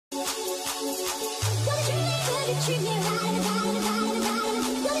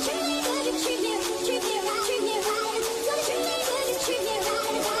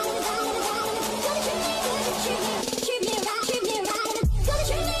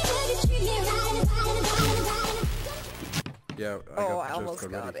Yeah, I almost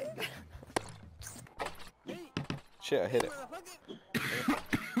got it. Shit, I hit it.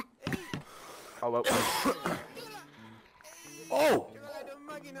 Oh, well. Oh!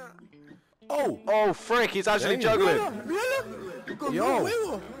 Oh! Oh, frick, he's actually juggling.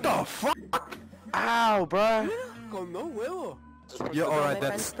 Yo! The fuck? Ow, bruh. Yo, alright, My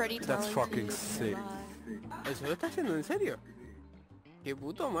friend's that's pretty fucking talented. sick. ¿Eso lo está haciendo en serio? ¡Qué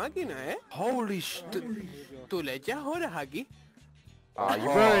puto máquina, eh! Holy shit. ¿Tú le echas horas aquí? Ah, you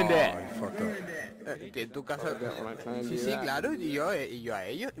ruined it. You fucked up. Que en tu casa... Sí, sí, claro, y yo a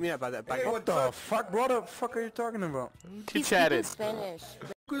ellos. Mira, para Hey, what the fuck, bro? What the fuck are you talking about? He chatted. Spanish.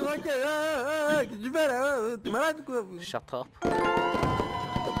 Shut up.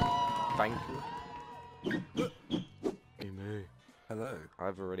 Thank you. Hey, me. Hello. I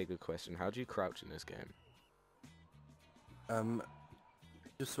have a really good question. How do you crouch in this game?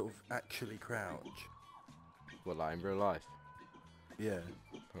 Just sort of actually crouch. What, like in real life? Yeah.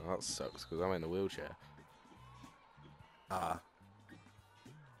 Oh, that sucks, because I'm in the wheelchair. Ah.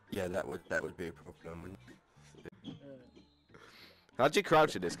 Yeah, that would be a problem. Wouldn't it? How do you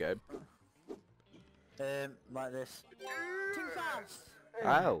crouch in this game? Like this. Too fast.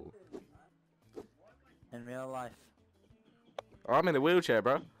 Ow. In real life. Oh, I'm in the wheelchair,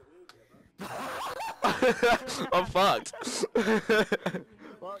 bro. I'm fucked.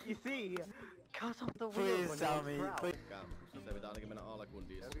 Well, you see, Cut off the wheel. please tell me. Please.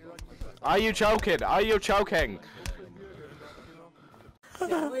 Are you choking? Are you choking?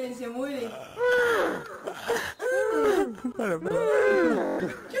 Se muere.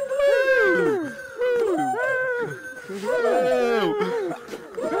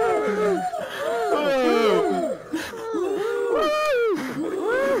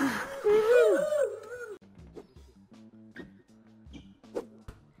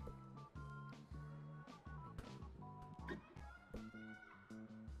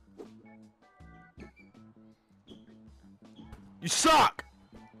 You suck!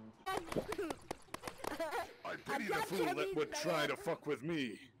 I pity the fool that would try to fuck with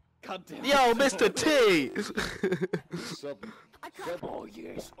me. Yo, Mr. T! Oh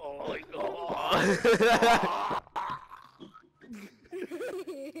yes, oh my god.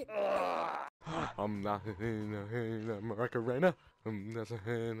 I'm not in a Macarena. I'm not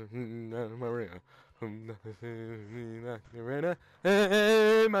in a Macarena. I'm not in a Macarena.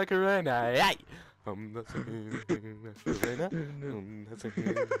 Hey, Macarena. Hey! I'm not in a Macarena. I'm not in a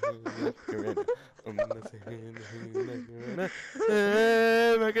Macarena. I'm not in a Macarena.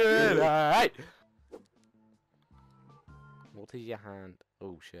 Hey, Macarena. Hey! What is your hand?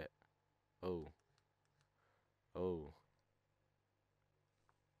 Oh shit. Oh. Oh.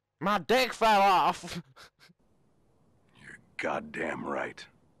 My dick fell off! You're goddamn right.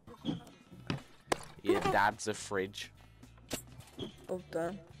 Your dad's a fridge. Well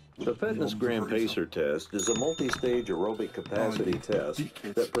done. The Fitness Gram Pacer test is a multi-stage aerobic capacity test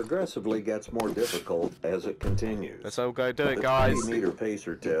that progressively gets more difficult as it continues. Let's all go do it, The guys. 20-meter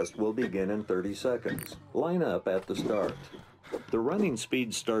pacer test will begin in 30 seconds. Line up at the start. The running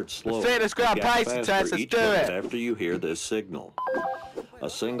speed starts slow. Fitness Gram Get Pacer faster test, let's each do minute it. after you hear this signal. A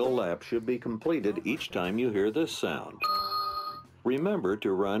single lap should be completed each time you hear this sound. Remember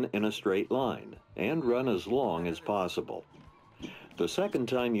to run in a straight line and run as long as possible. The second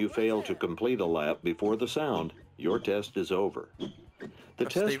time you fail to complete a lap before the sound, your test is over. The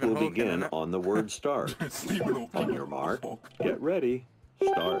test Stephen will Hawking, begin isn't it? on the word start. On your mark, get ready,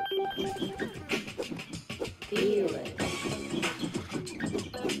 start.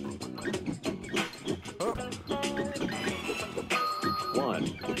 One,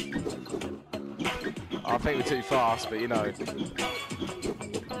 I think we're too fast, but you know.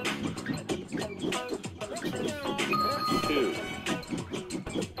 two,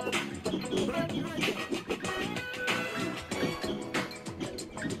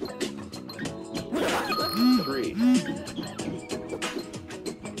 three,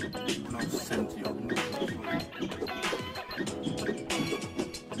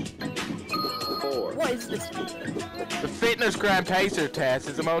 four, What is this? The Fitness Gram Pacer test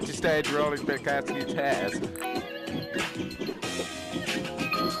is a multi-stage rolling capacity test.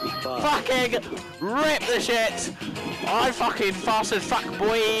 five, Fucking rip the shit! I fucking fast as fuck,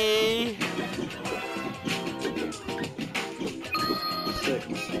 boy! six,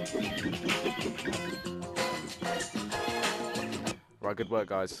 Right, good work,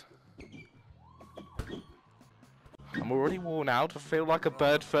 guys. I'm already worn out. I feel like a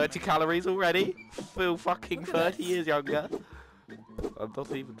bird 30 calories already. Feel fucking 30 years younger. I'm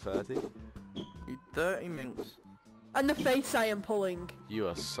not even 30. You dirty minx. And the face I am pulling. You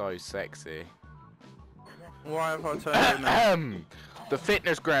are so sexy. Why have I told you now? The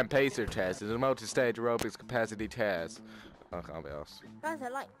Fitness Grand Pacer test is a multi-stage aerobics capacity test. I can't be asked. Guys, I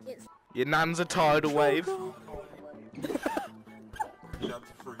like it's. Your nan's a tidal wave.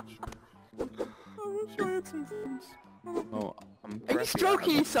 Oh, I'm Are you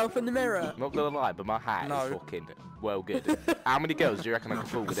stroking yourself in the mirror? Not gonna lie, but my hat No. is fucking well good. How many girls do you reckon I can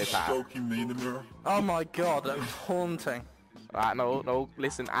fool with this hat? Stroking me in the mirror. Oh my god, that was haunting. Alright, no,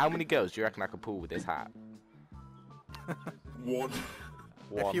 listen. How many girls do you reckon I can pull with this hat? One.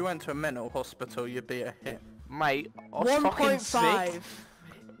 One. If you went to a mental hospital, you'd be a hit. Mate, I was fucking sick. 1.5.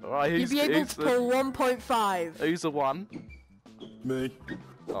 Right, You'd be able to pull 1.5. Who's the one? Me.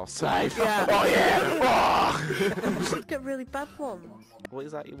 Oh, safe. Yeah. Oh, yeah. Oh. Get really bad ones. What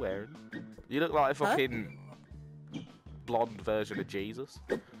is that you're wearing? You look like a fucking blonde version of Jesus.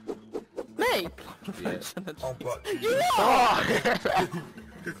 Me? Yeah. Oh, but You are!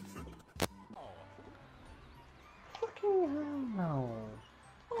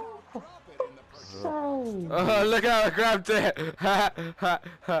 Oh, look how I grabbed it!